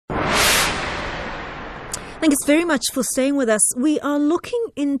Thanks very much for staying with us. We are looking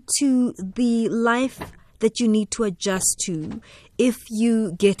into the life that you need to adjust to if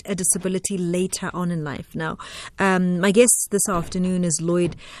you get a disability later on in life. Now, my guest this afternoon is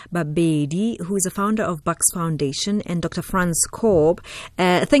Lloyd Babedi, who is a founder of Bucks Foundation, and Dr. Frans Corb.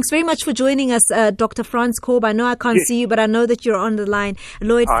 Thanks very much for joining us, Dr. Frans Corb. I know I can't see you, but I know that you're on the line.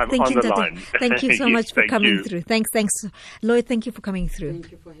 Lloyd, thank you so much for coming through. Thanks. Lloyd, thank you for coming through.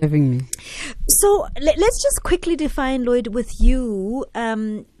 Thank you for having me. So let's just quickly define, Lloyd, with you.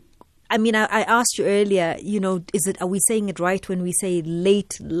 I asked you earlier, are we saying it right when we say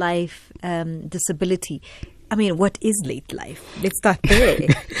late life disability? I mean, what is late life? Let's start there.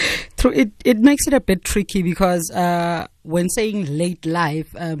 It makes it a bit tricky because when saying late life,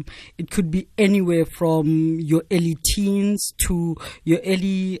 it could be anywhere from your early teens to your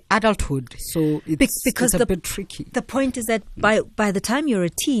early adulthood. So it's a bit tricky. The point is that by the time you're a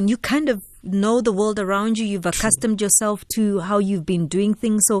teen, you kind of know the world around you. You've accustomed yourself to how you've been doing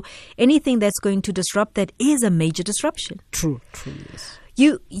things. So anything that's going to disrupt that is a major disruption. True, yes.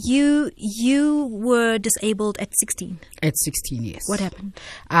 You were disabled at 16. At 16, yes. What happened?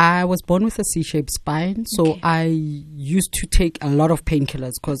 I was born with a C-shaped spine, so I used to take a lot of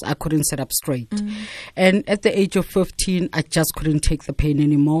painkillers because I couldn't sit up straight. And at the age of 15, I just couldn't take the pain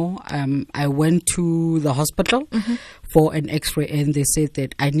anymore. I went to the hospital for an x-ray, and they said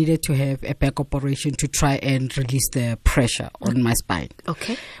that I needed to have a back operation to try and release the pressure on my spine.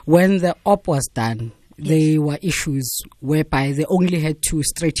 Okay. When the op was done, there were issues whereby they only had to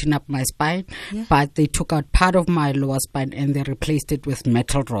straighten up my spine, but they took out part of my lower spine and they replaced it with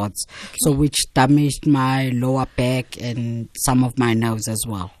metal rods, so which damaged my lower back and some of my nerves as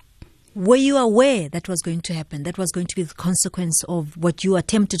well. Were you aware that was going to happen? That was going to be the consequence of what you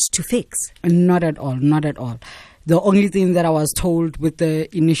attempted to fix? Not at all. The only thing that I was told with the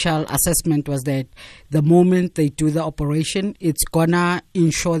initial assessment was that the moment they do the operation, it's gonna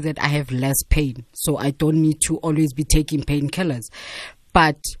ensure that I have less pain. So I don't need to always be taking painkillers.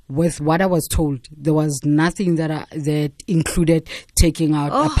 But with what I was told, there was nothing that included taking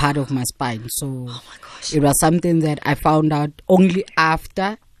out a part of my spine. So it was something that I found out only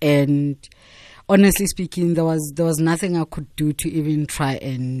after, and honestly speaking, there was nothing I could do to even try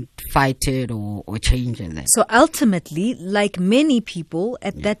and fight it or change it. So ultimately, like many people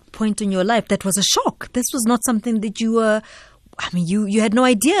at that point in your life, that was a shock. This was not something that you were, you had no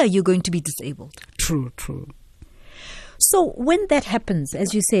idea you're going to be disabled. True. So when that happens,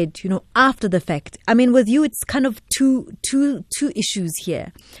 as you said, after the fact, with you, it's kind of two issues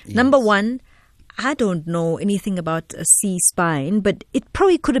here. Yes. Number one, I don't know anything about a C-spine, but it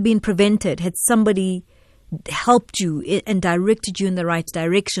probably could have been prevented had somebody helped you and directed you in the right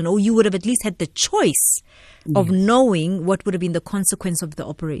direction, or you would have at least had the choice of knowing what would have been the consequence of the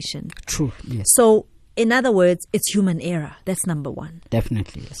operation. True, yes. So, in other words, it's human error. That's number one.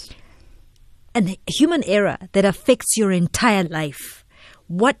 Definitely, yes. And human error that affects your entire life.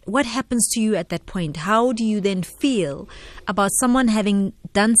 What happens to you at that point? How do you then feel about someone having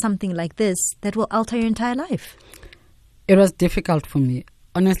done something like this that will alter your entire life? It was difficult for me.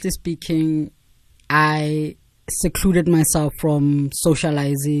 Honestly speaking, I secluded myself from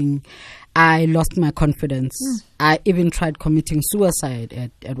socializing. I lost my confidence. I even tried committing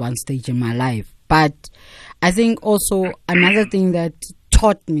suicide at one stage in my life. But I think also another thing that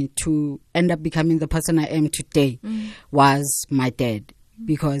taught me to end up becoming the person I am today was my dad.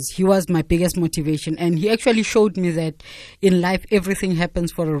 Because he was my biggest motivation, and he actually showed me that in life everything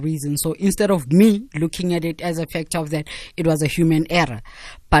happens for a reason. So instead of me looking at it as a fact of that it was a human error,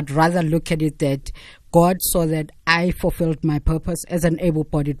 but rather look at it that God saw that I fulfilled my purpose as an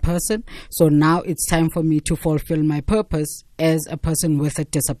able-bodied person. So now it's time for me to fulfill my purpose as a person with a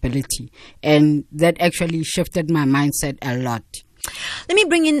disability. And that actually shifted my mindset a lot. Let me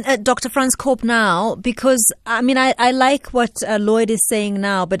bring in Dr. Frans Corb now, because, I like what Lloyd is saying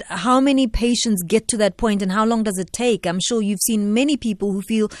now, but how many patients get to that point and how long does it take? I'm sure you've seen many people who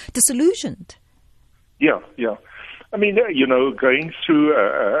feel disillusioned. Yeah. Going through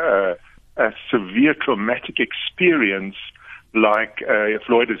a severe traumatic experience like if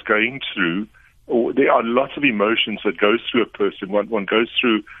Lloyd is going through, there are lots of emotions that goes through a person. One goes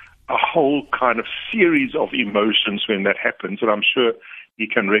through a whole kind of series of emotions when that happens, and I'm sure you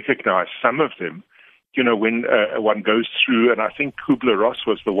can recognize some of them. When one goes through, and I think Kubler-Ross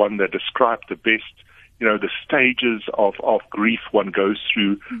was the one that described the best, the stages of grief one goes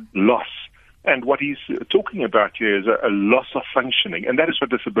through, loss. And what he's talking about here is a loss of functioning, and that is what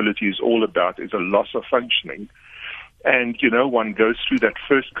disability is all about, is a loss of functioning. And, one goes through that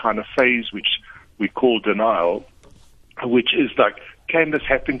first kind of phase, which we call denial, which is like, can this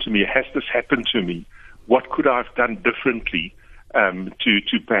happen to me? Has this happened to me? what could I have done differently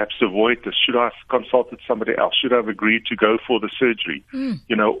to perhaps avoid this? Should I have consulted somebody else? Should I have agreed to go for the surgery?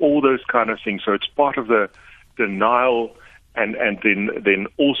 All those kind of things. So it's part of the denial and then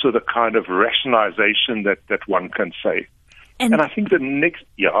also the kind of rationalization that one can say. And I think the next...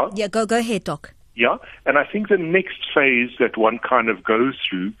 Yeah, go ahead, Doc. Yeah, and I think the next phase that one kind of goes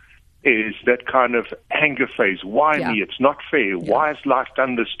through is that kind of anger phase. Why me? It's not fair. Why has life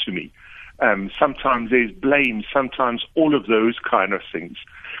done this to me? Sometimes there's blame, sometimes all of those kind of things.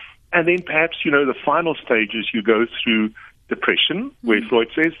 And then perhaps, the final stages you go through depression, where Freud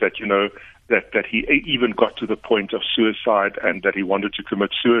says that, that he even got to the point of suicide and that he wanted to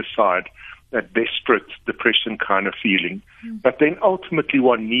commit suicide, that desperate depression kind of feeling. But then ultimately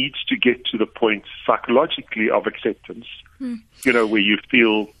one needs to get to the point psychologically of acceptance, where you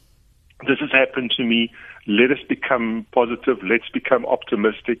feel this has happened to me, let us become positive, let's become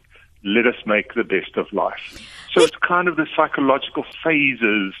optimistic, let us make the best of life. So it's kind of the psychological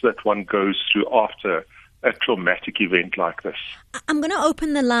phases that one goes through after a traumatic event like this. I'm going to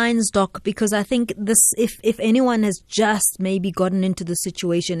open the lines, Doc, because I think this, if anyone has just maybe gotten into the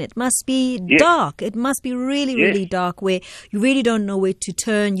situation, it must be dark. It must be really, really dark, where you really don't know where to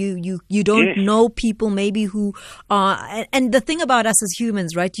turn. You don't know people maybe who are, and the thing about us as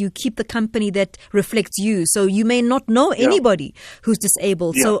humans, right? You keep the company that reflects you. So you may not know anybody who's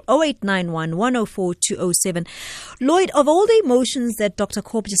disabled. So 0891 104 207. Lloyd, of all the emotions that Dr.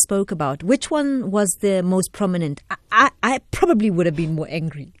 Corb just spoke about, which one was the most prominent? I probably would have been more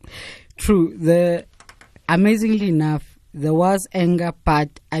angry. True. Amazingly enough, there was anger,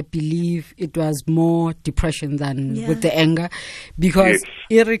 but I believe it was more depression than with the anger, because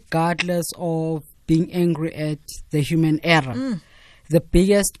irregardless of being angry at the human error, the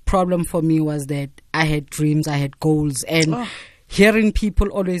biggest problem for me was that I had dreams, I had goals, and hearing people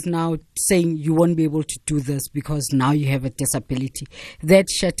always now saying you won't be able to do this because now you have a disability, that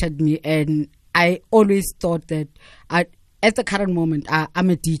shattered me. And I always thought that at the current moment, I'm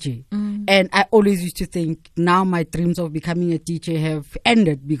a DJ. And I always used to think now my dreams of becoming a DJ have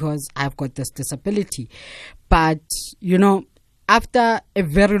ended because I've got this disability. But, after a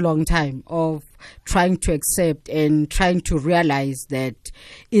very long time of trying to accept and trying to realize that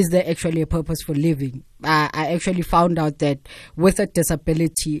is there actually a purpose for living, I actually found out that with a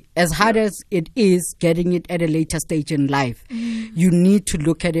disability, as hard as it is getting it at a later stage in life, you need to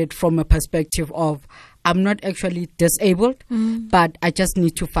look at it from a perspective of, I'm not actually disabled, but I just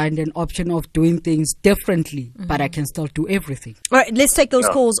need to find an option of doing things differently, but I can still do everything. All right, let's take those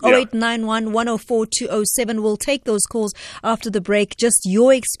calls. 0891 104 207. We'll take those calls after the break. Just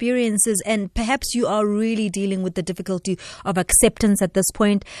your experiences, and perhaps you are really dealing with the difficulty of acceptance at this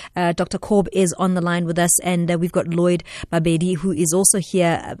point. Dr. Corb is on the line with us, and we've got Lloyd Babedi, who is also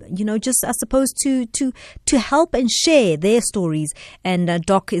here, just I suppose to help and share their stories. And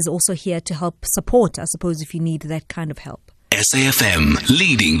Doc is also here to help support, I suppose, if you need that kind of help. SAFM,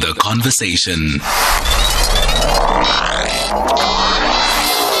 leading the conversation.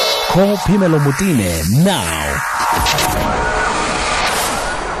 Call Phemelo Motene now.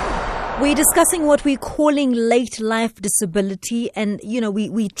 We're discussing what we're calling late life disability, and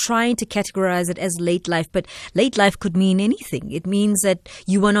we're trying to categorize it as late life, but late life could mean anything. It means that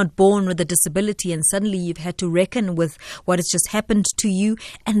you were not born with a disability and suddenly you've had to reckon with what has just happened to you,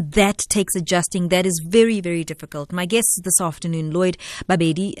 and that takes adjusting. That is very, very difficult. My guest this afternoon, Lloyd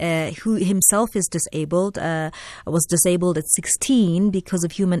Babedi, who himself is disabled, was disabled at 16 because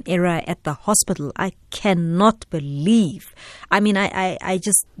of human error at the hospital. I cannot believe. I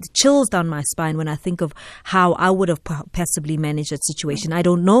just chills down my spine when I think of how I would have possibly managed that situation. I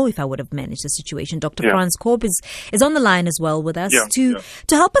don't know if I would have managed the situation. Dr. Frans Corb is on the line as well with us to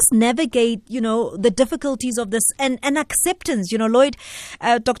help us navigate, the difficulties of this and acceptance. Lloyd,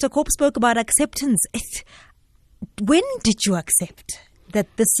 Dr. Corb spoke about acceptance. When did you accept that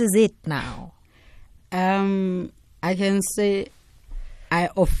this is it now? I can say I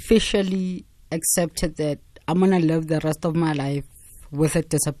officially accepted that I'm going to live the rest of my life with a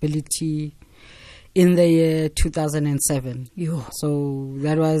disability in the year 2007. So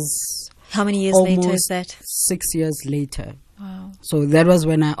that was... How many years later is that? 6 years later. Wow. So that was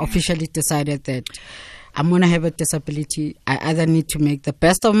when I officially decided that I'm going to have a disability. I either need to make the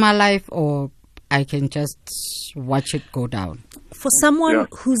best of my life or I can just watch it go down. For someone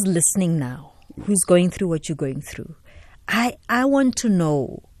who's listening now, who's going through what you're going through, I want to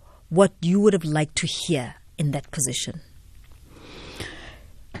know what you would have liked to hear in that position.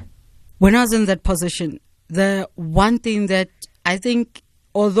 When I was in that position, the one thing that I think,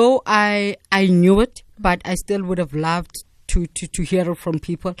 although I knew it, but I still would have loved to hear it from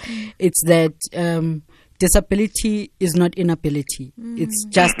people, it's that disability is not inability. It's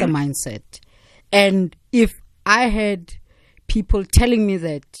just a mindset. And if I had people telling me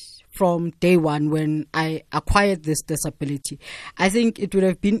that from day one when I acquired this disability, I think it would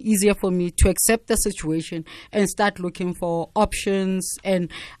have been easier for me to accept the situation and start looking for options and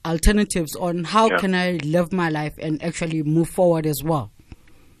alternatives on how can I live my life and actually move forward as well.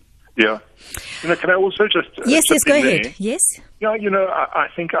 Yeah. Can I also just... Yes, go ahead. Yes? Yeah, I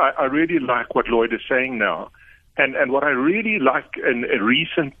think I really like what Lloyd is saying now. And what I really like in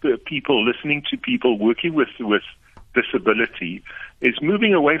recent people, listening to people working with disability, is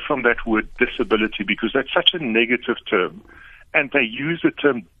moving away from that word disability, because that's such a negative term. And they use the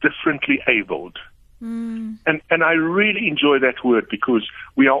term differently abled. And I really enjoy that word, because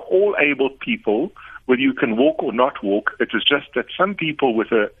we are all able people, whether you can walk or not walk. It is just that some people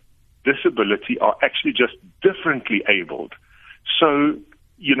with a disability are actually just differently abled. So,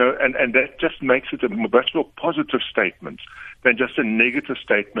 and that just makes it a much more positive statement than just a negative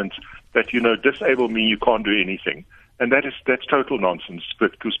statement that, disable me, you can't do anything. And that's total nonsense,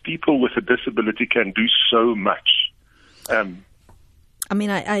 because people with a disability can do so much.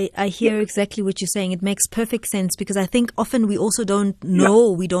 I hear exactly what you're saying. It makes perfect sense, because I think often we also don't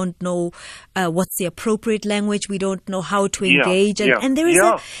know. We don't know what's the appropriate language. We don't know how to engage, and there's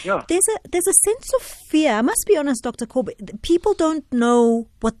a sense of fear. I must be honest, Dr. Corb. People don't know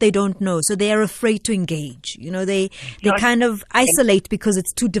what they don't know, so they are afraid to engage. They kind of isolate because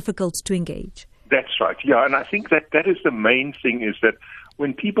it's too difficult to engage. That's right. Yeah, and I think that is the main thing, is that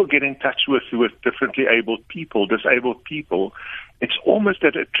when people get in touch with differently abled people, disabled people, it's almost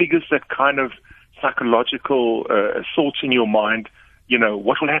that it triggers that kind of psychological thoughts in your mind.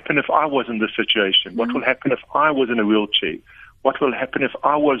 What will happen if I was in this situation? What will happen if I was in a wheelchair? What will happen if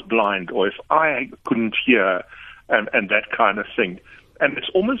I was blind, or if I couldn't hear, and that kind of thing. And it's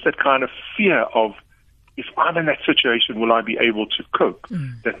almost that kind of fear of, if I'm in that situation, will I be able to cope?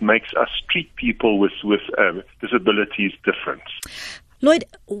 That makes us treat people with disabilities different. Lloyd,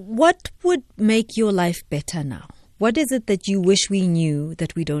 what would make your life better now? What is it that you wish we knew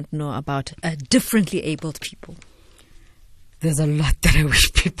that we don't know about differently abled people? There's a lot that I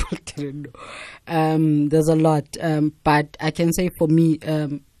wish people didn't know. There's a lot, but I can say for me,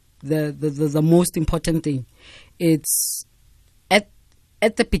 the most important thing, it's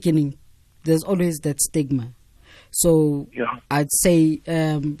at the beginning, there's always that stigma. So I'd say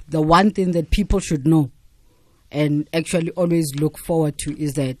the one thing that people should know and actually always look forward to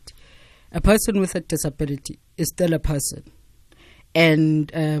is that a person with a disability is still a person.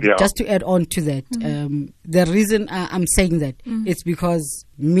 And just to add on to that, the reason I'm saying that it's because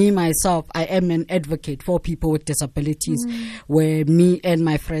me, myself, I am an advocate for people with disabilities, where me and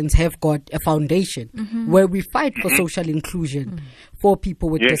my friends have got a foundation where we fight for social inclusion for people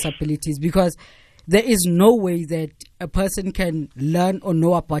with disabilities, because there is no way that a person can learn or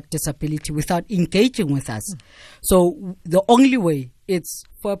know about disability without engaging with us. So the only way it's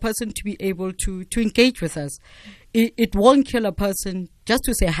for a person to be able to engage with us. It won't kill a person just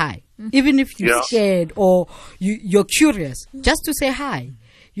to say hi. Even if you're scared or you're curious, just to say hi.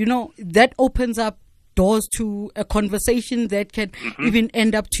 That opens up doors to a conversation that can even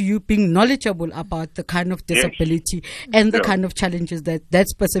end up to you being knowledgeable about the kind of disability and the kind of challenges that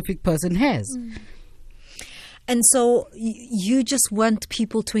specific person has. And so you just want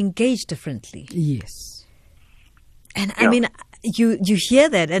people to engage differently. Yes. And I mean, you hear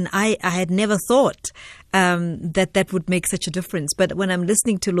that, and I had never thought that would make such a difference. But when I'm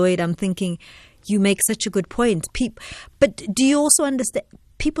listening to Lloyd, I'm thinking, you make such a good point. But do you also understand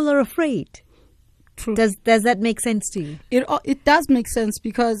people are afraid? True. Does that make sense to you? It does make sense,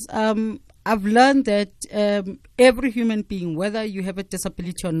 because I've learned that every human being, whether you have a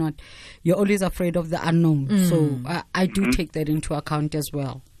disability or not, you're always afraid of the unknown. So I do take that into account as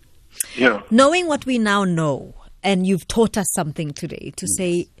well. Yeah. Knowing what we now know, and you've taught us something today to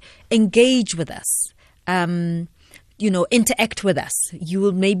say, engage with us, interact with us. You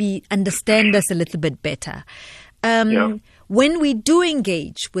will maybe understand us a little bit better. When we do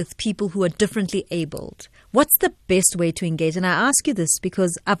engage with people who are differently abled, what's the best way to engage? And I ask you this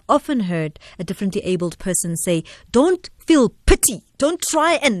because I've often heard a differently abled person say, don't feel pity. Don't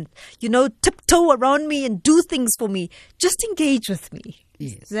try and, tiptoe around me and do things for me. Just engage with me.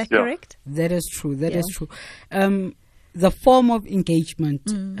 Yes. Is that correct? That is true. That is true. The form of engagement,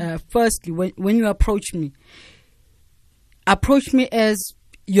 firstly, when you approach me as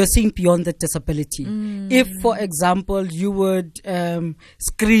you're seeing beyond the disability. If, for example, you would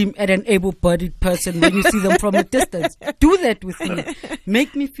scream at an able-bodied person when you see them from a distance, do that with me.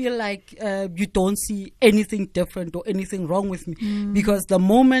 Make me feel like you don't see anything different or anything wrong with me. Because the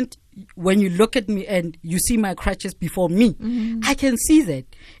moment when you look at me and you see my crutches before me, I can see that.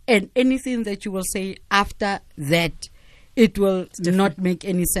 And anything that you will say after that, it will not make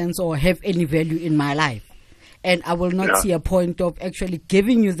any sense or have any value in my life. And I will not see a point of actually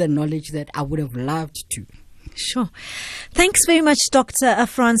giving you the knowledge that I would have loved to. Sure. Thanks very much, Dr.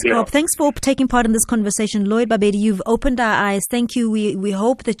 Frans Corb. Thanks for taking part in this conversation. Lloyd Babedi, you've opened our eyes. Thank you. We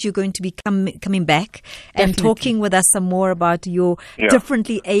hope that you're going to be coming back and talking with us some more about your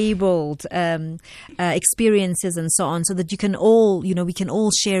differently abled experiences and so on, so that you can all, we can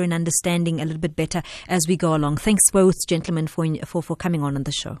all share in understanding a little bit better as we go along. Thanks both gentlemen for coming on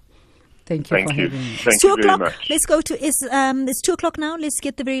the show. Thank you for having me. It's 2 o'clock. Let's go to, it's 2 o'clock now. Let's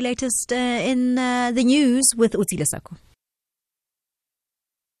get the very latest in the news with Utsila Sako.